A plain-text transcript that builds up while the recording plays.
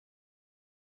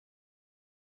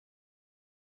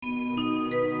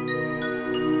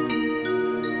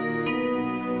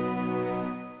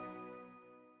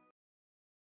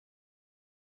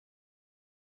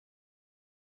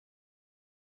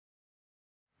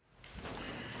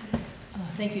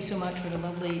Thank you so much for the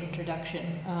lovely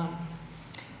introduction.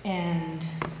 And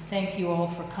thank you all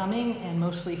for coming and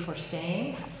mostly for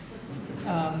staying.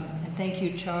 And thank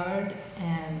you, Chard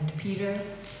and Peter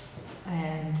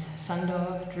and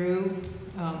Sundog, Drew,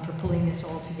 for pulling this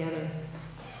all together.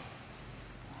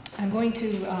 I'm going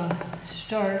to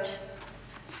start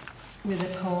with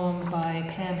a poem by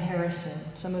Pam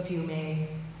Harrison. Some of you may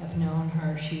have known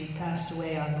her. She passed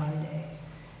away on Monday.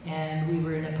 And we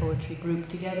were in a poetry group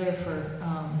together for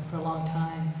a long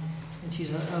time. And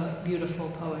she's a beautiful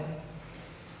poet.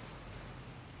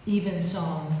 Even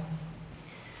Song.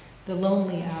 The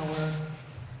lonely hour.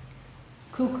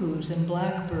 Cuckoos and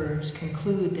blackbirds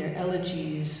conclude their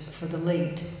elegies for the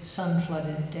late,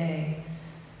 sun-flooded day.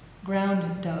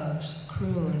 Ground doves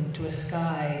croon to a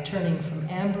sky turning from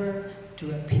amber to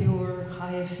a pure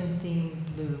hyacinthine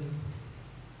blue.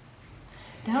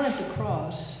 Down at the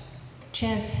cross,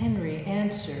 Chance Henry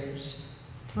answers,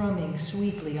 thrumming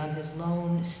sweetly on his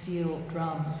lone steel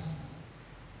drum.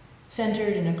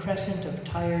 Centered in a crescent of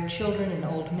tired children and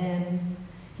old men,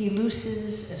 he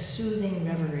looses a soothing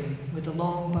reverie with the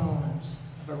long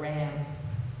bones of a ram.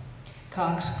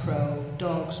 Cocks crow,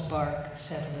 dogs bark,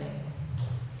 settling.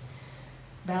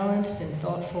 Balanced in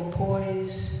thoughtful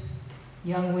poise,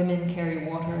 young women carry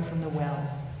water from the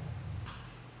well.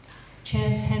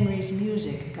 Chance Henry's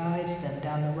music guides them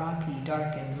down the rocky,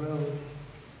 darkened road.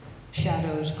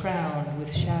 Shadows crowned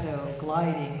with shadow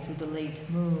gliding through the late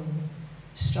moon,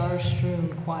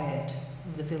 star-strewn quiet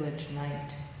of the village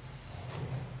night.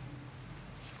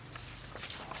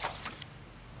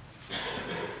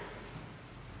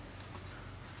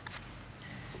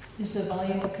 Is the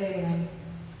volume okay?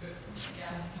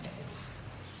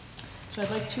 So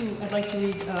I'd like to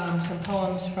read some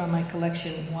poems from my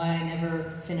collection, Why I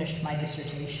Never Finished My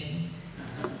Dissertation.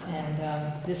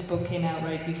 And this book came out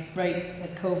right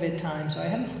at COVID time, so I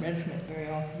haven't read from it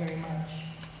very much.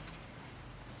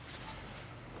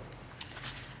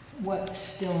 What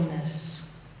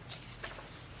stillness.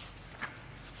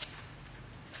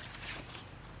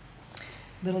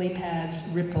 Lily pads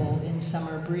ripple in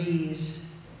summer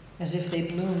breeze, as if they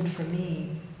bloomed for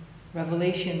me.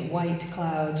 Revelation white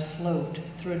clouds float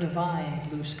through a divine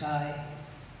blue sky.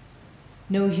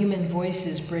 No human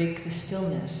voices break the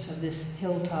stillness of this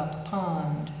hilltop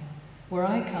pond, where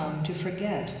I come to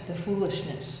forget the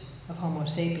foolishness of Homo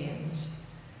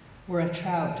sapiens, where a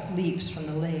trout leaps from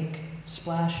the lake,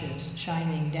 splashes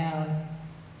shining down,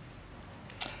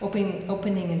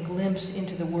 opening a glimpse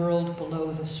into the world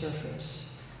below the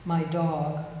surface. My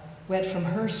dog, wet from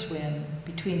her swim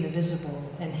between the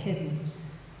visible and hidden,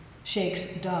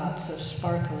 shakes dots of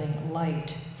sparkling light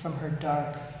from her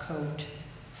dark coat,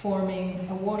 forming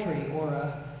a watery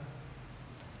aura.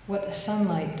 What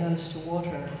sunlight does to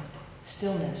water,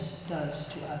 stillness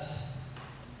does to us.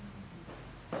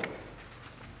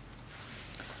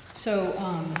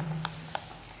 So,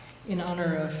 in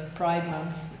honor of Pride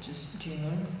Month, which is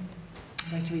June,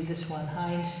 I'd like to read this one,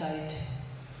 Hindsight.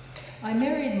 I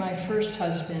married my first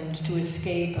husband to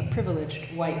escape a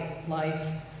privileged white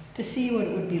life, to see what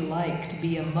it would be like to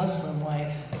be a Muslim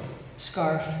wife,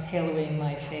 scarf haloing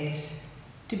my face,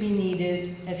 to be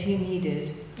needed as he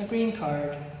needed a green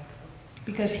card,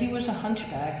 because he was a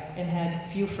hunchback and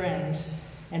had few friends,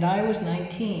 and I was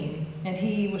 19 and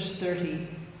he was 30,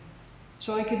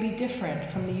 so I could be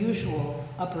different from the usual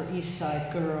Upper East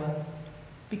Side girl,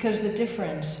 because the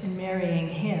difference in marrying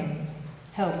him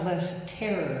held less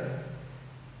terror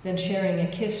than sharing a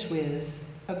kiss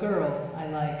with a girl I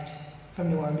liked from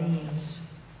New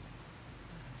Orleans.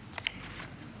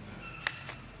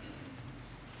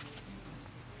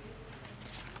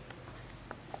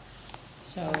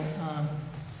 So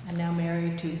I'm now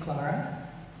married to Clara.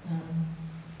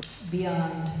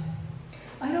 Beyond,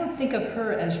 I don't think of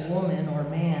her as woman or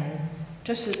man,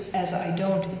 just as I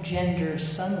don't gender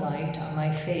sunlight on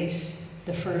my face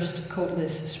the first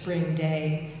coatless spring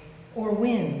day, or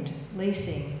wind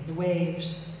lacing the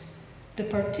waves. The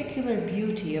particular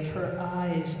beauty of her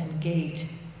eyes and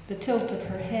gait, the tilt of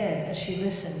her head as she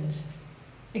listens,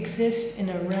 exists in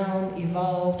a realm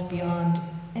evolved beyond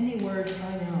any words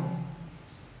I know.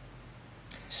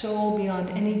 Soul beyond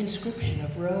any description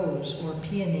of rose or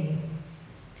peony.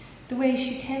 The way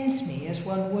she tends me as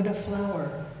one would a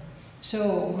flower,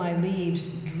 so my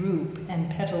leaves droop and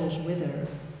petals wither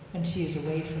when she is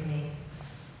away from me.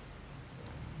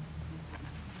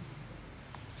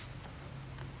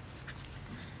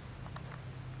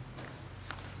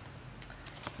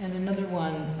 And another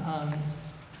one,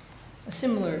 a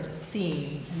similar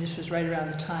theme, and this was right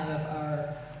around the time of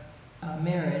our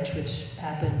marriage, which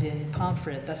happened in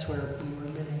Pomfret. That's where we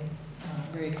were living,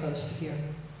 very close to here.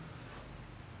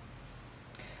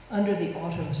 under the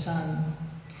autumn sun.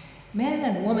 Man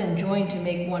and woman joined to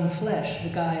make one flesh, the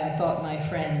guy I thought my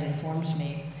friend informs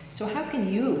me. So how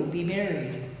can you be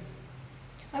married?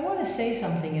 I want to say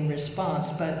something in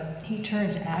response, but he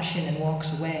turns ashen and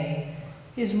walks away,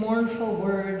 his mournful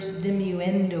words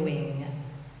diminuendoing.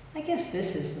 I guess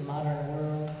this is the modern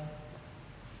world.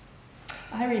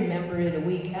 I remember it a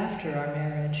week after our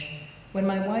marriage, when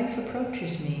my wife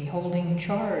approaches me, holding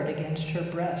chard against her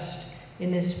breast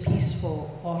in this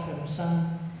peaceful autumn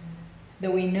sun.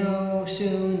 Though we know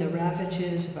soon the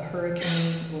ravages of a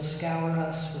hurricane will scour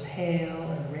us with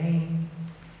hail and rain.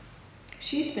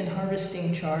 She's been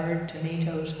harvesting chard,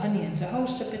 tomatoes, onions, a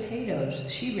host of potatoes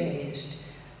she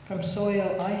raised from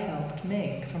soil I helped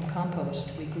make from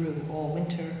compost we grew all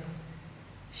winter.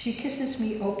 She kisses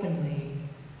me openly,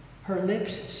 her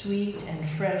lips sweet and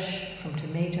fresh from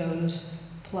tomatoes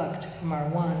plucked from our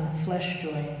one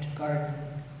flesh-joined garden.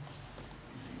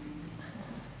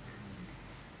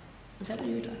 Is that what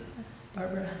you were talking about,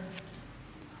 Barbara?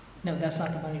 No, that's not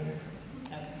the one you were.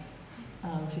 Okay.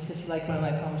 She says you like one of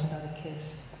my poems about a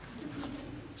kiss.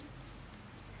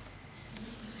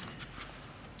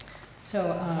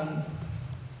 So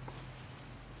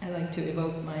I like to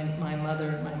evoke my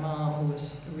mother, my mom, who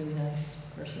was a really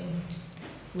nice person.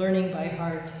 Learning by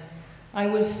heart. I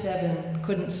was 7,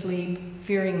 couldn't sleep,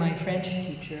 fearing my French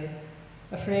teacher,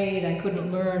 afraid I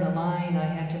couldn't learn a line I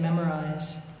had to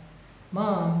memorize.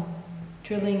 Mom,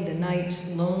 trilling the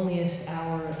night's loneliest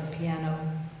hour at the piano,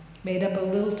 made up a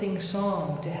lilting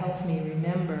song to help me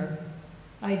remember.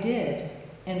 I did,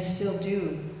 and still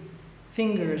do,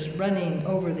 fingers running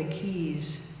over the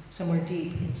keys somewhere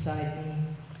deep inside me.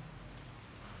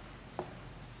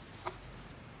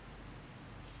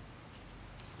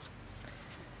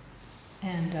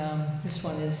 And this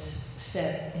one is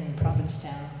set in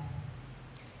Provincetown.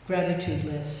 Gratitude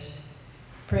list.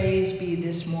 Praise be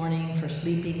this morning for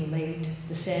sleeping late,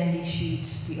 the sandy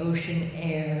sheets, the ocean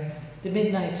air, the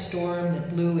midnight storm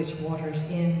that blew its waters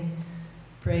in.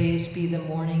 Praise be the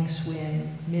morning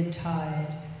swim, mid-tide,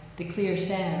 the clear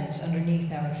sands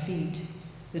underneath our feet,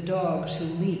 the dogs who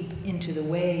leap into the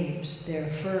waves, their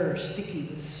fur sticky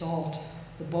with salt,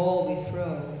 the ball we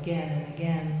throw again and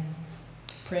again.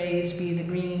 Praise be the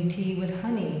green tea with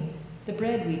honey, the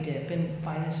bread we dip in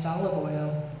finest olive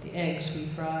oil, the eggs we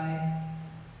fry.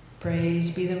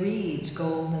 Praise be the reeds,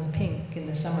 gold and pink in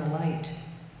the summer light,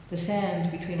 the sand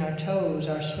between our toes,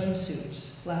 our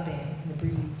swimsuits flapping in the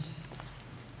breeze.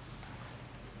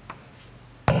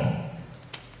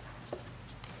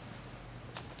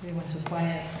 Everyone's so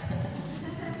quiet.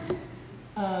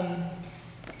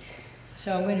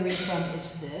 So I'm going to read from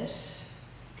It's This.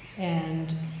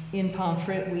 And in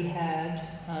Pomfret we had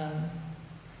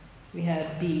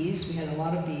bees. We had a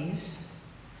lot of bees.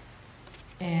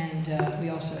 And we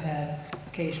also had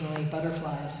occasionally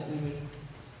butterflies that we would,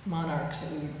 monarchs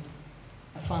that we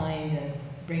would find and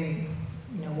bring,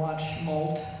 watch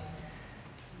molt.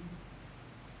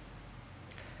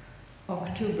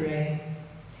 Octubre.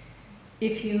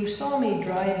 If you saw me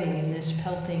driving in this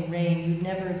pelting rain, you'd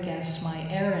never guess my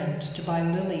errand to buy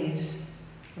lilies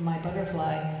for my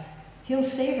butterfly. He'll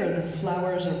savor the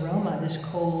flower's aroma this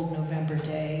cold November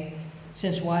day,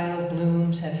 since wild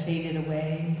blooms have faded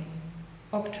away.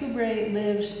 Octubre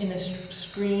lives in a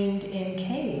screened-in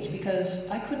cage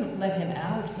because I couldn't let him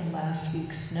out in last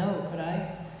week's snow, could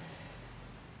I?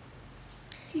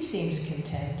 He seems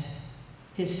content,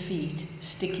 his feet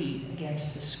sticky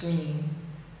against the screen,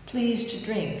 pleased to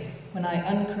drink when I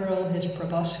uncurl his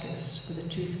proboscis with a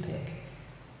toothpick,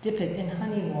 dip it in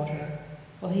honey water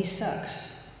while he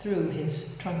sucks through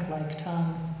his trunk-like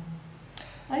tongue.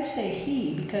 I say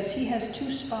he because he has 2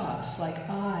 spots like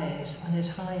eyes on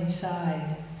his hind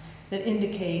side that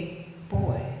indicate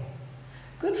boy.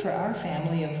 Good for our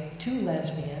family of 2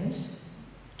 lesbians,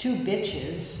 2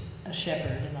 bitches, a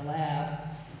shepherd and a lab,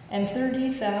 and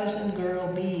 30,000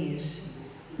 girl bees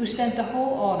who spent the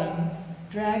whole autumn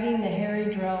dragging the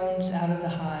hairy drones out of the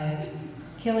hive,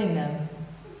 killing them,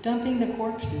 dumping the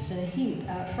corpses in a heap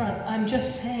out front. I'm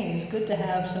just saying it's good to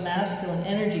have some masculine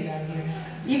energy around here,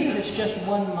 even if it's just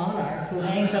one monarch who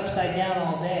hangs upside down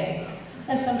all day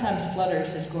and sometimes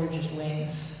flutters his gorgeous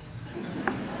wings.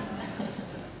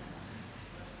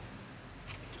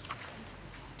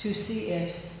 To see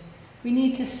it, we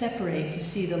need to separate to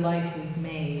see the life we've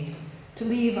made, to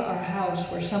leave our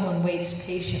house where someone waits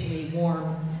patiently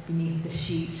warm beneath the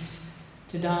sheets,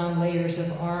 to don layers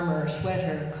of armor,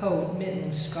 sweater, coat,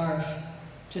 mittens, scarf,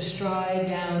 to stride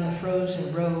down the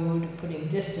frozen road, putting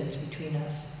distance between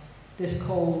us, this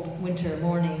cold winter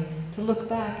morning, to look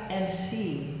back and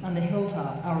see on the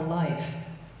hilltop our life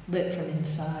lit from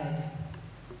inside.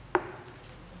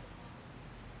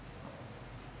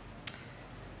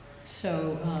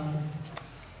 So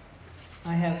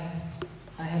I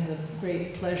have the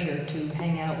great pleasure to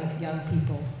hang out with young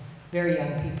people, very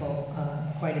young people,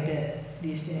 quite a bit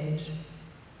these days.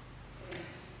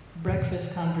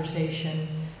 Breakfast conversation.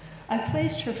 I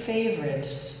placed her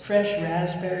favorites, fresh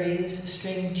raspberries,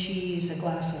 string cheese, a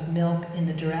glass of milk in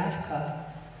the giraffe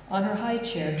cup, on her high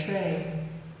chair tray.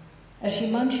 As she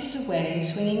munches away,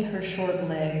 swinging her short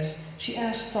legs, she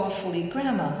asks thoughtfully,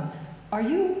 "Grandma, are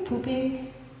you pooping?"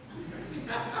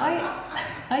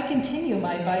 I continue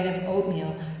my bite of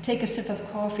oatmeal, take a sip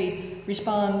of coffee,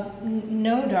 respond,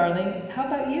 "No, darling, how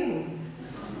about you?"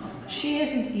 She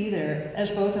isn't either,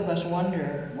 as both of us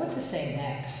wonder what to say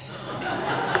next.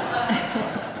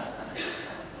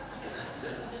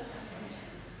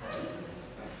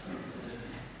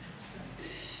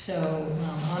 So,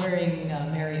 honoring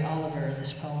Mary Oliver,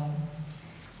 this poem.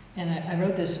 And I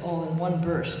wrote this all in one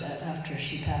burst after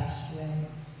she passed away.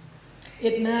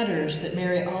 It matters that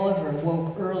Mary Oliver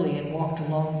woke early and walked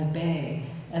along the bay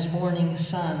as morning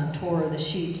sun tore the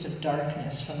sheets of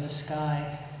darkness from the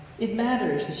sky. It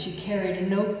matters that she carried a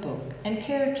notebook and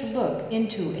cared to look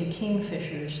into a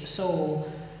kingfisher's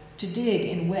soul, to dig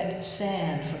in wet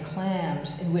sand for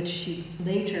clams in which she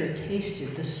later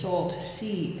tasted the salt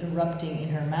sea erupting in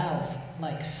her mouth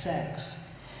like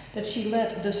sex, that she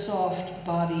let the soft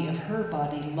body of her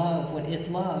body love what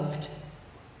it loved,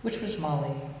 which was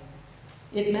Molly.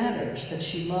 It matters that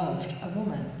she loved a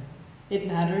woman. It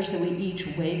matters that we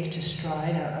each wake to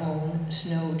stride our own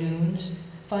snow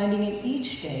dunes, finding in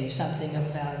each day something of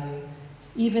value,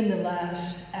 even the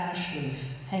last ash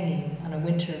leaf hanging on a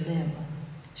winter limb,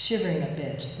 shivering a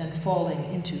bit, then falling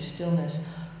into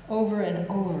stillness, over and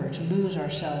over to lose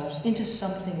ourselves into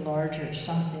something larger,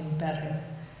 something better.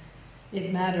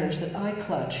 It matters that I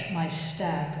clutch my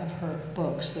stack of her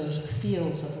books, those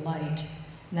fields of light,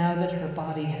 now that her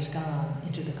body has gone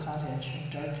into the cottage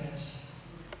of darkness.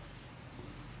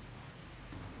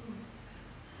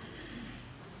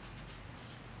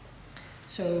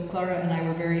 So Clara and I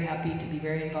were very happy to be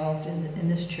very involved in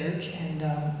this church, and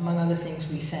among other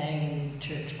things, we sang in the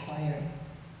church choir.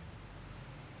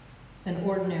 An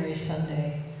ordinary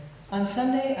Sunday. On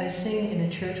Sunday, I sing in a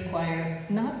church choir,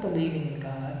 not believing in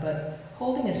God, but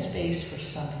holding a space for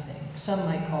something. Some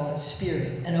might call it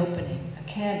spirit, an opening, a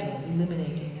candle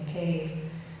illuminating a cave.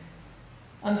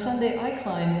 On Sunday, I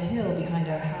climb the hill behind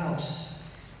our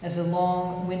house as the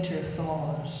long winter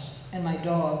thaws and my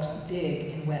dogs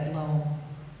dig in wet loam.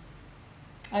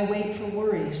 I wait for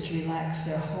worries to relax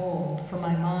their hold, for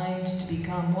my mind to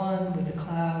become one with the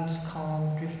clouds'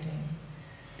 calm drifting,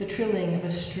 the trilling of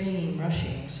a stream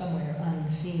rushing somewhere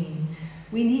unseen.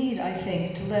 We need, I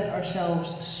think, to let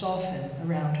ourselves soften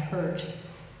around hurt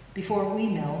before we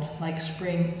melt like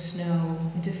spring snow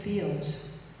into fields.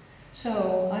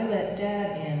 So I let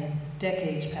Dad in,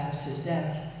 decades past his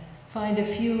death, find a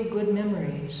few good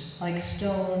memories, like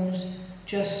stones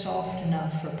just soft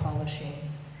enough for polishing.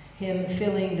 Him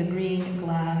filling the green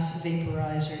glass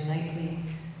vaporizer nightly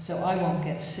so I won't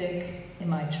get sick in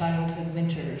my childhood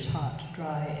winter's hot,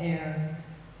 dry air.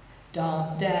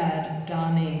 Dad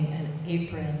donning an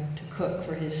apron to cook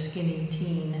for his skinny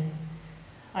teen.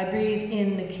 I breathe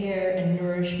in the care and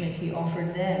nourishment he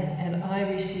offered then, and I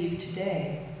receive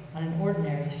today on an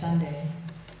ordinary Sunday.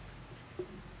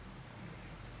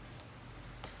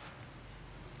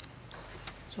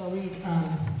 So I'll read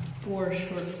 4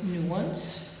 short new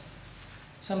ones.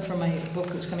 Some from my book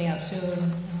that's coming out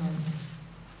soon.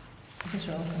 I guess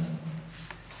they're all coming.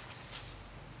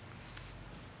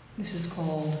 This is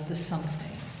called The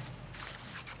Something.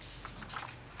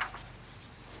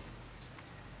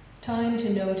 Time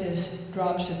to notice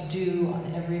drops of dew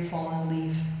on every fallen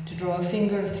leaf, to draw a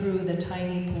finger through the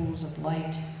tiny pools of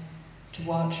light, to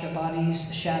watch a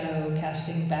body's shadow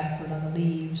casting backward on the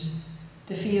leaves,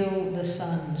 to feel the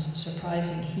sun's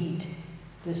surprising heat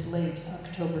this late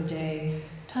October day.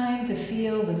 Time to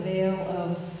feel the veil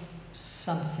of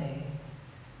something,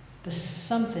 the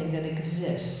something that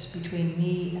exists between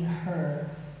me and her,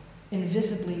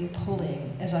 invisibly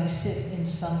pulling as I sit in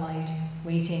sunlight,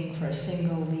 waiting for a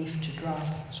single leaf to drop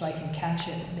so I can catch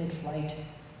it mid-flight.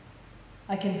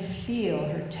 I can feel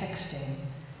her texting,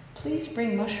 "Please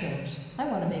bring mushrooms. I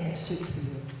want to make a soup for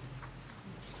you."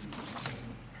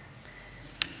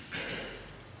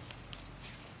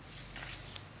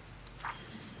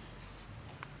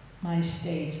 My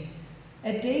state.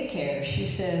 At daycare, she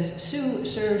says, "Sue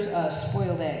serves us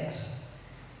spoiled eggs."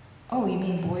 "Oh, you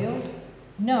mean boiled?"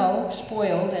 "No,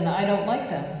 spoiled, and I don't like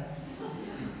them."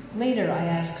 Later, I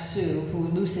ask Sue, who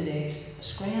elucidates,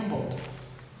 "Scrambled."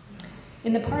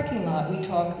 In the parking lot, we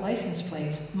talk license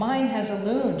plates. "Mine has a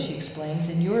loon," she explains,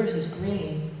 "and yours is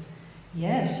green."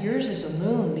 Yes, yours is a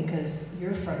loon because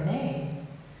you're from Maine.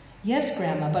 Yes,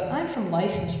 Grandma, but I'm from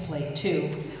license plate too.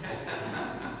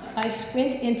 I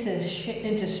squint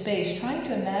into space, trying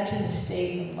to imagine the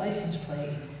state of license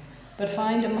plate, but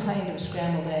find a mind of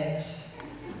scrambled eggs.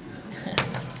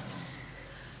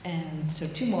 And so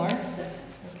 2 more, is that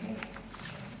okay?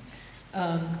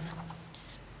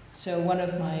 So one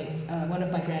of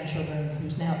my grandchildren,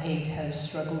 who's now 8, has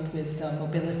struggled with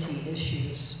mobility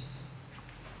issues,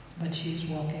 but she's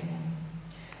walking.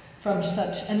 From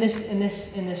such, and in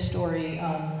this story,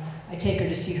 I take her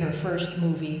to see her first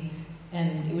movie,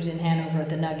 and it was in Hanover at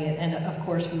the Nugget, and of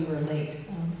course we were late.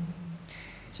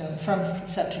 So from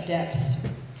such depths,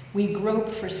 we grope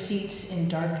for seats in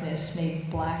darkness made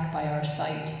black by our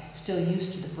sight, still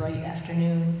used to the bright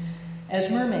afternoon, as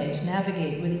mermaids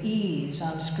navigate with ease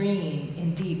on screen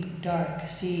in deep, dark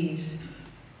seas.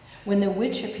 When the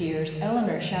witch appears,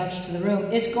 Eleanor shouts to the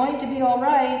room, "It's going to be all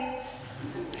right."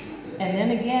 And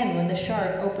then again, when the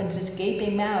shark opens its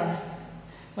gaping mouth,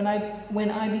 when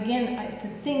I begin to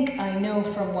think I know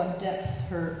from what depths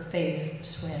her faith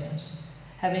swims,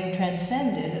 having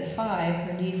transcended at 5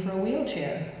 her need for a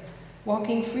wheelchair,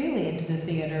 walking freely into the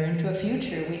theater, into a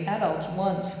future we adults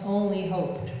once only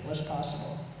hoped was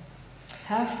possible.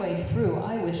 Halfway through,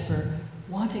 I whisper,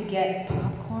 "Want to get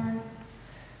popcorn?"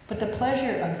 But the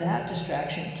pleasure of that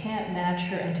distraction can't match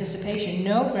her anticipation.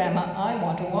 "No, Grandma, I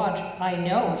want to watch. I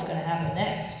know what's going to happen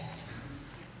next."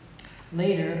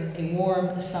 Later, a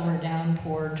warm summer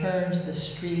downpour turns the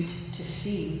street to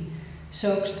sea,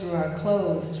 soaks through our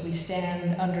clothes as we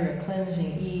stand under a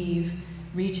cleansing eave,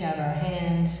 reach out our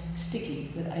hands,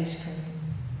 sticky with ice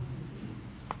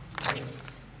cream.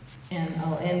 And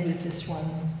I'll end with this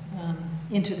one,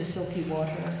 Into the Silky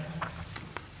Water.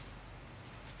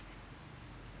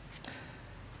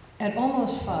 At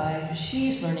almost 5,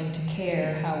 she's learning to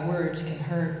care how words can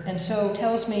hurt, and so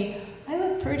tells me, "I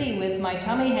look pretty with my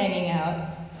tummy hanging out."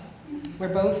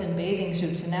 We're both in bathing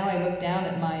suits, and now I look down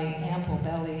at my ample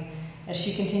belly as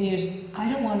she continues, "I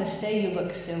don't want to say you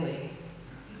look silly."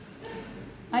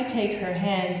 I take her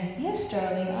hand, "Yes,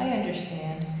 darling, I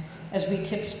understand," as we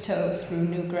tiptoe through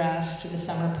new grass to the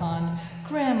summer pond.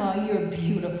 "Grandma, you're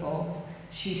beautiful,"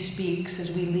 she speaks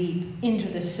as we leap into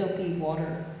the silky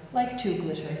water like 2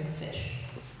 glittering fish.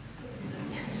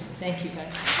 Thank you,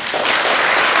 guys.